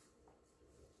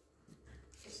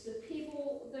 It's the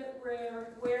people that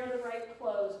wear the right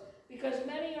clothes. Because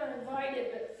many are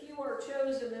invited, but few are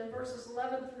chosen. In verses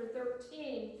 11 through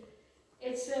 13,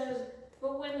 it says,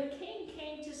 but when the king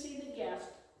came to see the guest,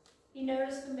 he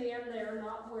noticed the man there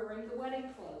not wearing the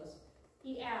wedding clothes.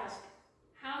 He asked,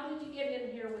 how did you get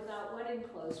in here without wedding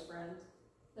clothes, friend?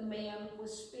 The man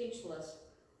was speechless.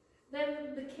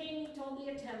 Then the king told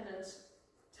the attendants,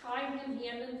 tie him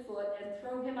hand and foot and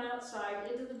throw him outside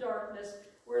into the darkness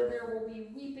where there will be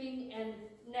weeping and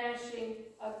gnashing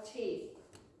of teeth.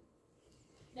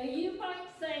 Now you might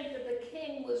think that the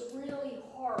king was really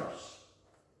harsh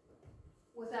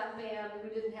with that man who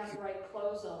didn't have the right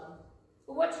clothes on.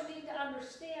 But what you need to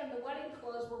understand, the wedding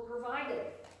clothes were provided.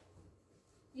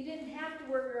 You didn't have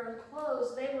to wear your own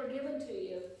clothes, they were given to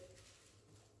you.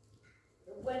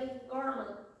 The wedding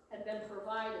garment had been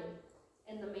provided,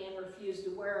 and the man refused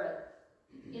to wear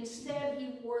it. Instead,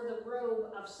 he wore the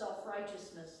robe of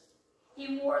self-righteousness.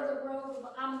 He wore the robe of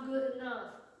I'm good enough.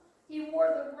 He wore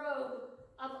the robe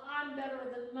of I'm better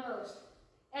than most.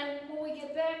 And when we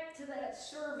get back to that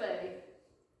survey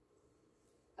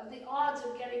of the odds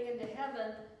of getting into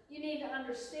heaven, you need to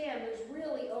understand there's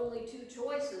really only two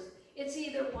choices. It's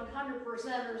either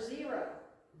 100% or 0.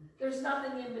 There's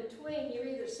nothing in between. You're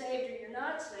either saved or you're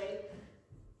not saved.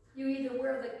 You either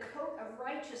wear the coat of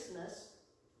righteousness,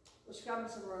 which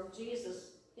comes from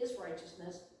Jesus, his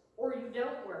righteousness, or you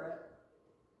don't wear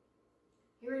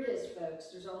it. Here it is, folks.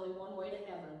 There's only one way to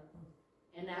heaven,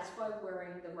 and that's by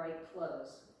wearing the right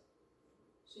clothes.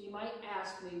 So you might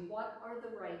ask me, what are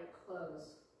the right clothes?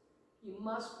 You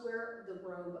must wear the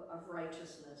robe of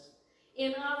righteousness.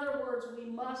 In other words, we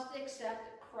must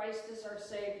accept Christ as our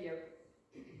Savior.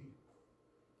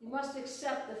 You must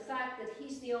accept the fact that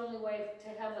he's the only way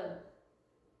to heaven.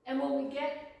 And when we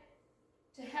get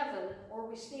to heaven, or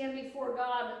we stand before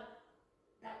God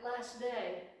that last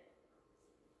day,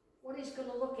 what he's going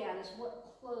to look at is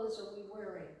what clothes are we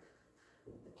wearing?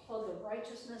 The clothes of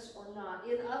righteousness or not?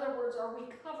 In other words, are we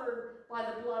covered by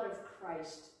the blood of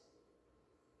Christ?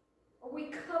 Are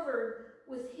we covered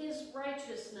with his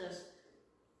righteousness?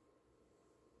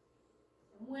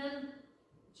 And when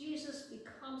Jesus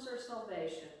becomes our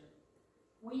salvation,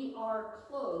 we are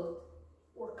clothed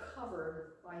or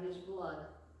covered by his blood.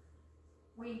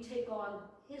 We take on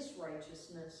his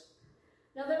righteousness.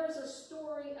 Now, there was a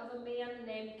story of a man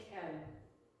named Ken,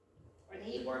 and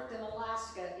he worked in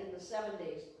Alaska in the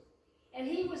 70s. And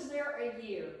he was there a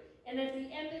year. And at the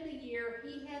end of the year,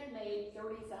 he had made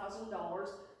 $30,000,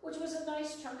 which was a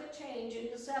nice chunk of change in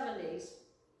the 70s.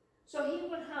 So he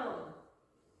went home.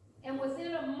 And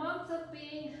within a month of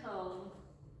being home,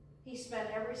 he spent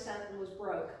every cent and was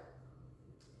broke.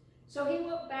 So he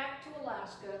went back to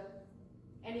Alaska,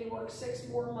 and he worked 6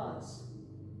 more months.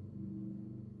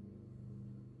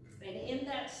 And in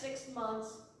that 6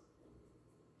 months,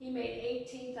 he made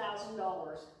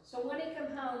 $18,000. So when he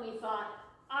came home, he thought,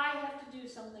 I have to do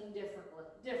something different.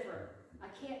 I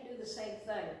can't do the same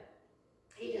thing.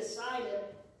 He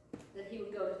decided that he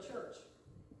would go to church.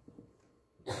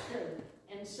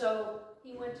 And so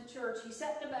he went to church. He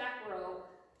sat in the back row.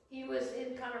 He was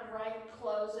in kind of ragged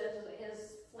clothes,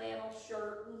 his flannel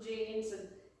shirt and jeans,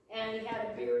 and he had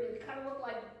a beard. He kind of looked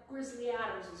like Grizzly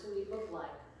Adams is who he looked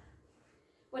like.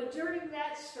 But during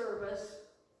that service,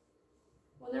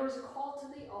 when there was a call to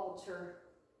the altar,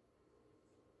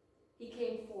 he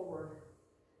came forward.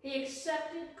 He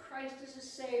accepted Christ as a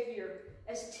Savior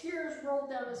as tears rolled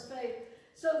down his face.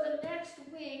 So the next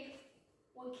week,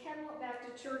 when Ken went back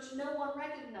to church, no one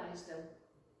recognized him.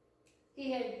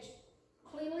 He had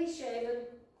cleanly shaven.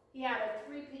 He had a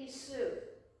 3-piece suit.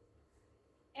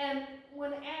 And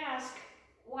when asked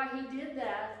why he did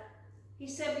that, he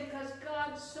said, because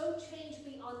God so changed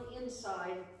me on the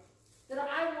inside that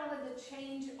I wanted to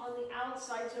change on the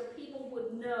outside so people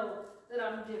would know that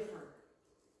I'm different.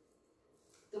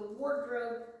 The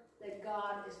wardrobe that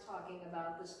God is talking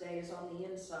about this day is on the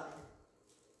inside.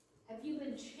 Have you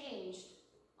been changed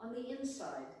on the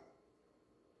inside?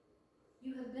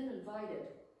 You have been invited.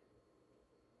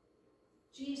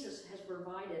 Jesus has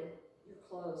provided your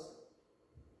clothes.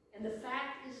 And the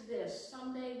fact is this,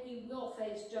 someday we will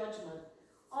face judgment.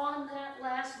 On that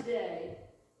last day,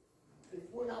 if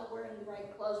we're not wearing the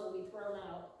right clothes, we'll be thrown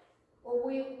out, or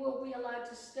we will be allowed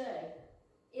to stay.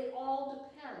 It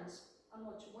all depends on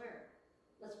what you wear.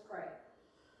 Let's pray.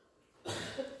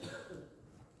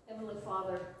 Heavenly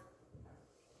Father,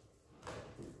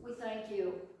 we thank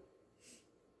you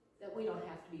that we don't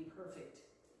have to be perfect.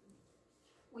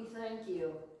 We thank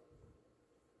you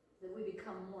that we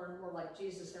become more and more like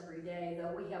Jesus every day,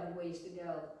 though we have ways to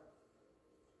go.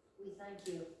 We thank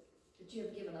you that you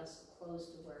have given us the clothes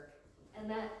to wear. And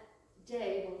that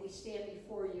day when we stand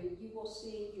before you, you will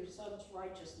see your Son's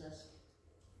righteousness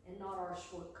and not our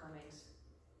shortcomings.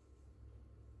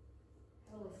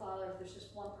 Heavenly Father, if there's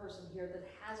just one person here that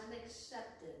hasn't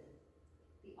accepted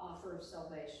the offer of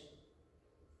salvation,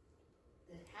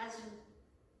 that hasn't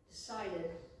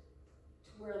decided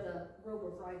to wear the robe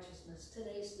of righteousness,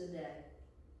 today's the day.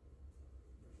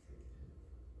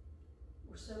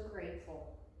 We're so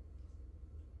grateful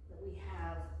that we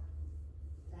have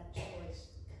that choice.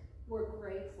 We're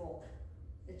grateful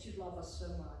that you love us so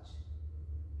much.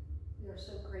 We are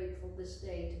so grateful this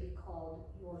day to be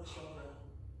called your children.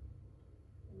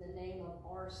 In the name of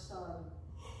our Son,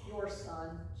 your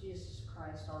Son, Jesus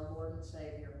Christ, our Lord and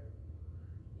Savior.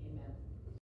 Amen.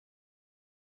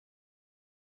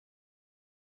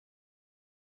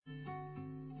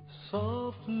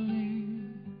 Softly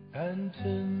and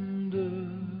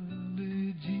tenderly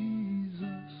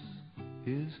Jesus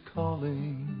is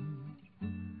calling,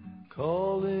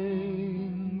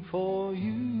 calling for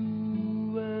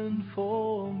you and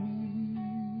for me.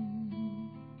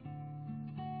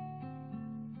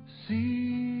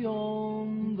 See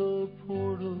on the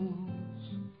portals,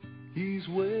 he's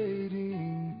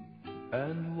waiting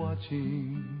and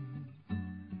watching,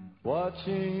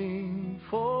 watching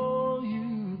for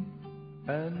you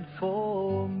and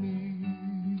for me.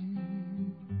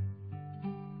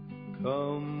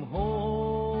 Come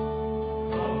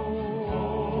home,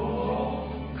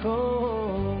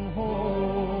 come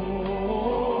home.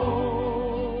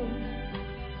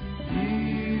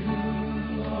 Ye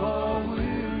who are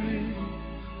weary,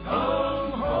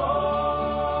 come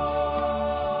home.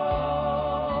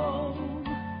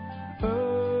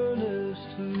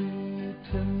 Earnestly,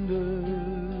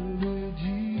 tenderly,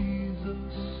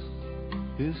 Jesus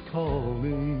is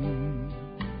calling,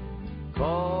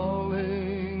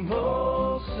 calling,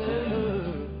 oh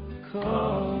sinner,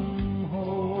 come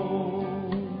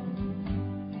home.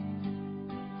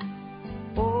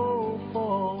 Oh,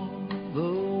 for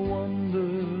the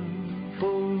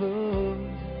wonderful love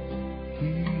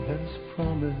He has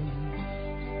promised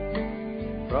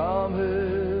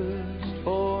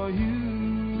for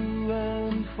you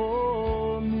and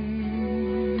for me.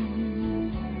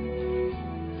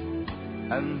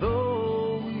 And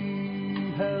though we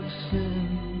have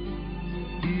sinned,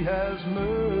 He has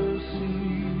mercy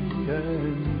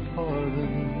and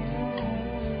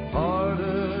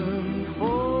pardon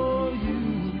for you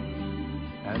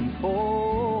and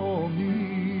for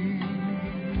me.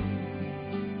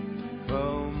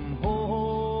 Come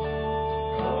home,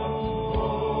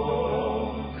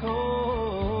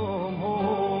 come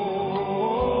home.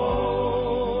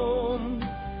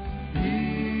 Ye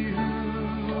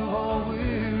who are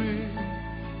weary,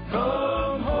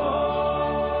 come home.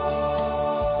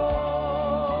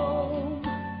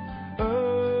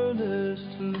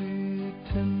 Earnestly,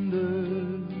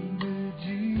 tenderly,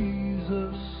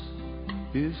 Jesus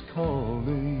is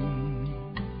calling,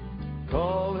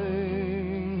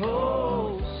 calling,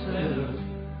 oh sinner,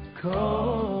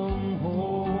 come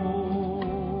home.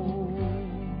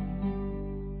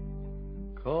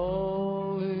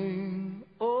 Calling,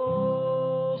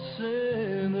 oh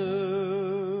sinner,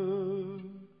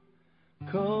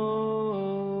 come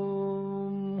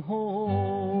home.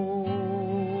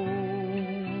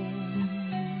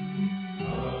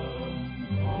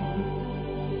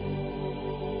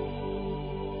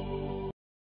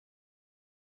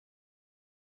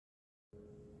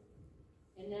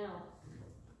 And now,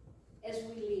 as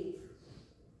we leave,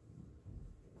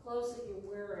 clothes that you're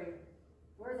wearing,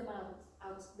 wear them out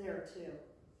there too.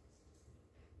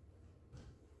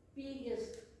 Be His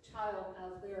child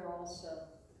out there also,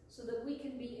 so that we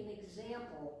can be an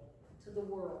example to the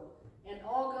world. And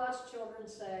all God's children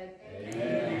say,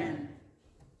 Amen.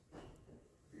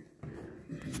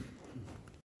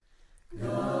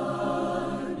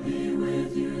 God be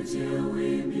with you till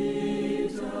we meet.